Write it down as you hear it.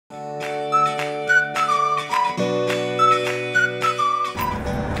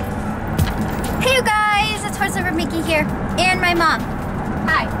brother, and my mom.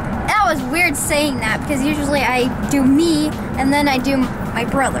 Hi. That was weird saying that because usually I do me and then I do my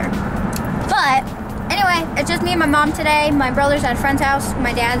brother. But anyway, it's just me and my mom today. My brother's at a friend's house.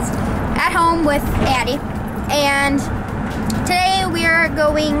 My dad's at home with Addie. And today we are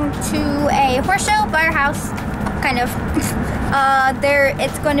going to a horse show by our house, kind of.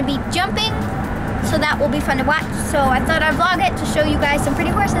 It's going to be jumping, so that will be fun to watch. So I thought I'd vlog it to show you guys some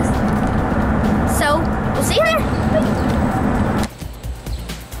pretty horses. So we'll see you there.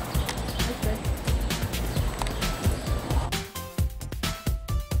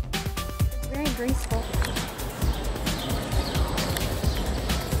 Very graceful.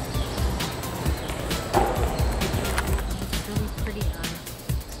 It's really pretty on.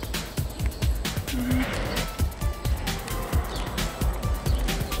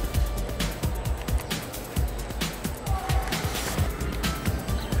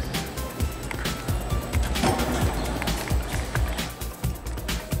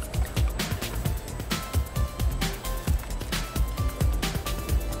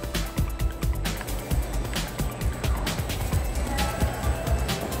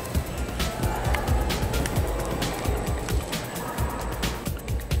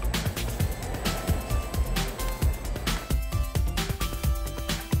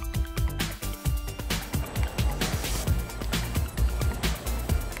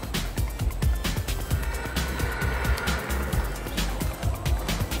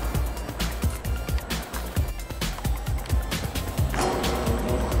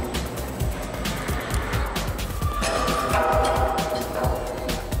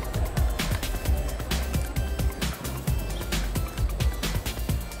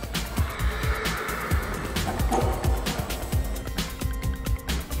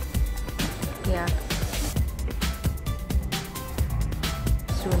 Yeah.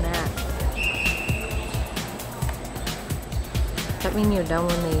 Just doing that. Does that mean you're done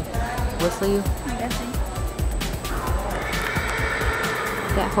when they whistle you? I'm guessing.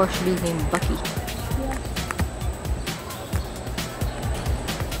 That horse should be named Bucky.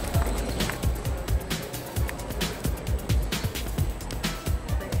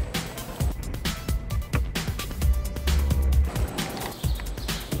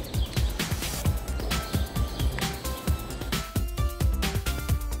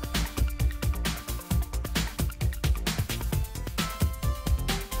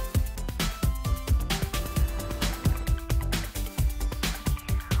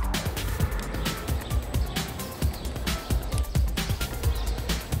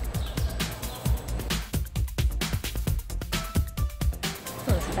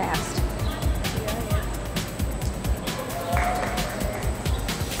 That was fast.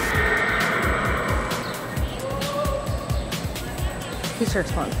 He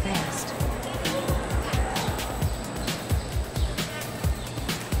starts going fast.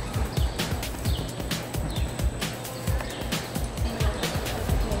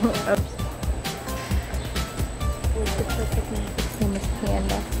 His name is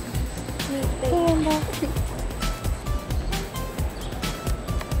Panda. Panda.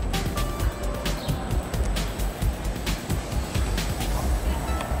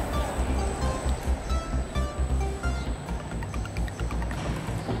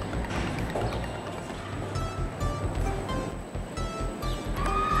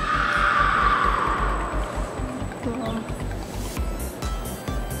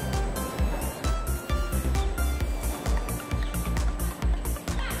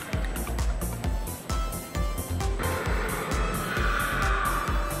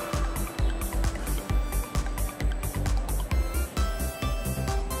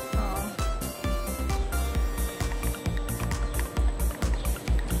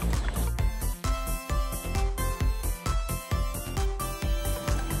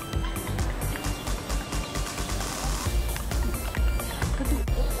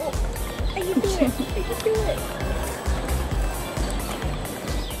 I can do it. I can do it.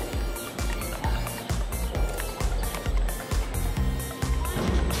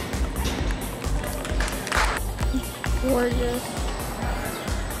 Gorgeous.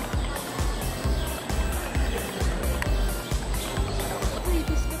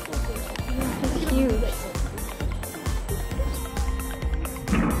 It's huge.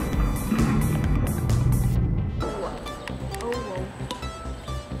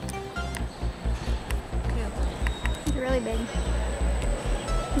 It's really big.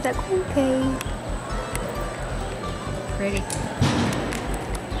 Is that okay? Pretty.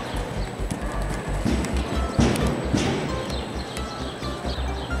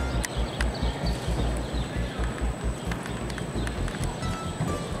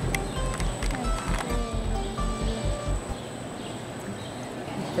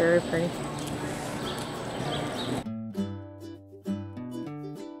 Very pretty.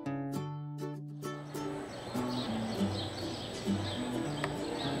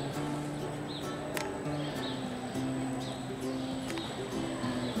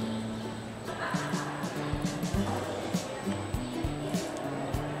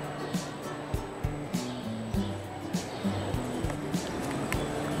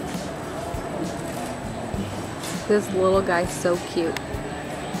 This little guy's so cute.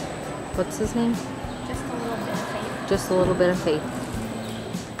 What's his name? Just a little bit of faith. Just a little bit of faith.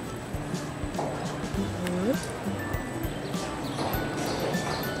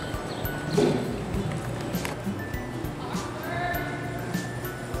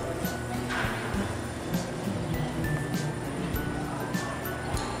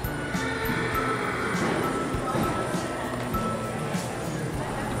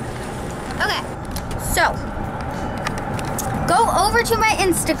 Okay, so go over to my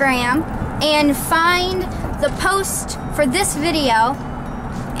Instagram and find the post for this video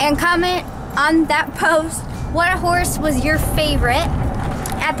and comment on that post what horse was your favorite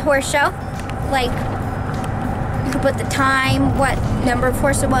at the horse show. Like, you could put the time, what number of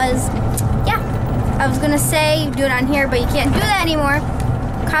horse it was. Yeah, I was gonna say do it on here, but you can't do that anymore.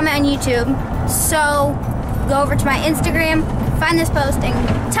 Comment on YouTube. So go over to my Instagram, find this post,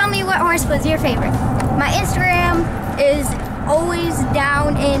 and tell me what horse was your favorite. My Instagram is always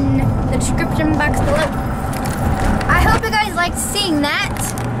down in the description box below. I hope you guys liked seeing that.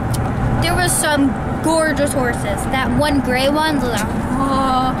 There was some gorgeous horses. That one gray one, was like,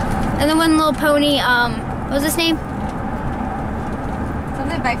 oh. And then one little pony, what was his name?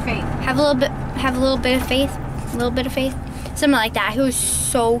 Something by Faith. Have a little bit of faith. A little bit of faith. Something like that. He was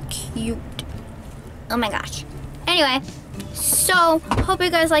so cute. Oh my gosh. Anyway, so hope you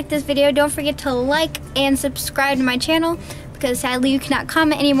guys liked this video. Don't forget to like and subscribe to my channel, because sadly you cannot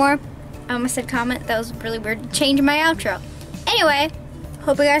comment anymore. I almost said comment. That was really weird. Change my outro. Anyway,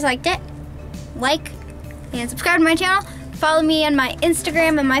 hope you guys liked it. Like and subscribe to my channel. Follow me on my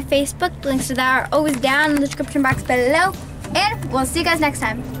Instagram and my Facebook. Links to that are always down in the description box below. And we'll see you guys next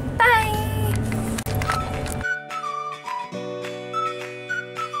time. Bye!